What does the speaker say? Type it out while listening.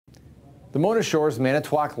The Mona Shores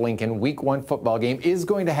Manitowoc Lincoln Week 1 football game is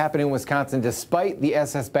going to happen in Wisconsin despite the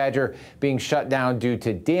SS Badger being shut down due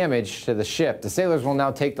to damage to the ship. The Sailors will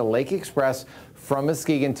now take the Lake Express from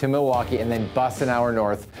Muskegon to Milwaukee and then bus an hour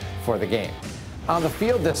north for the game. On the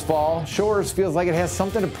field this fall, Shores feels like it has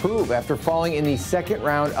something to prove after falling in the second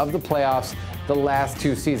round of the playoffs the last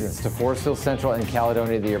 2 seasons to Forest Hill Central and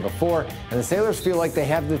Caledonia the year before. And the Sailors feel like they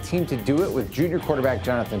have the team to do it with junior quarterback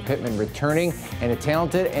Jonathan Pittman returning and a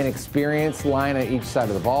talented and experienced line on each side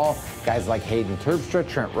of the ball. Guys like Hayden Terpstra,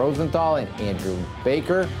 Trent Rosenthal, and Andrew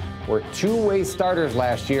Baker were two-way starters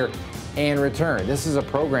last year and returned. This is a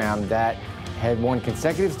program that had won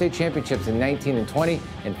consecutive state championships in 19 and 20,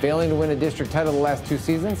 and failing to win a district title the last 2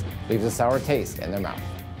 seasons leaves a sour taste in their mouth.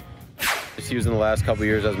 Just using the last couple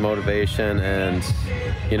years as motivation and,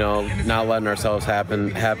 not letting ourselves happen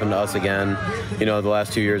to us again. The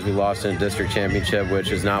last 2 years we lost in a district championship,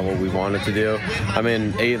 which is not what we wanted to do. I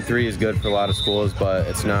mean, 8-3 is good for a lot of schools, but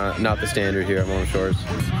it's not the standard here at Mona Shores.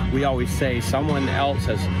 We always say someone else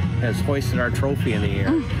has hoisted our trophy in the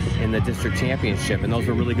air in the district championship, and those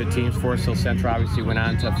were really good teams. Forest Hill Central obviously went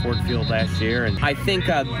on to Ford Field last year, and I think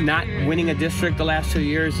not winning a district the last 2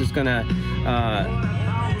 years is going to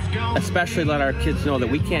especially let our kids know that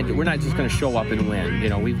we're not just going to show up and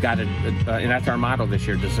win. We've got to, and that's our motto this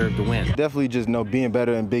year, deserve to win. Definitely just being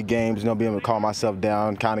better in big games, being able to calm myself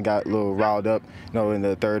down, kind of got a little riled up, in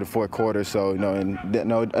the third or fourth quarter. So,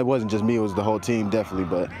 it wasn't just me, it was the whole team, definitely,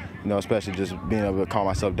 but, especially just being able to calm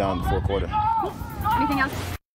myself down in the fourth quarter. Anything else?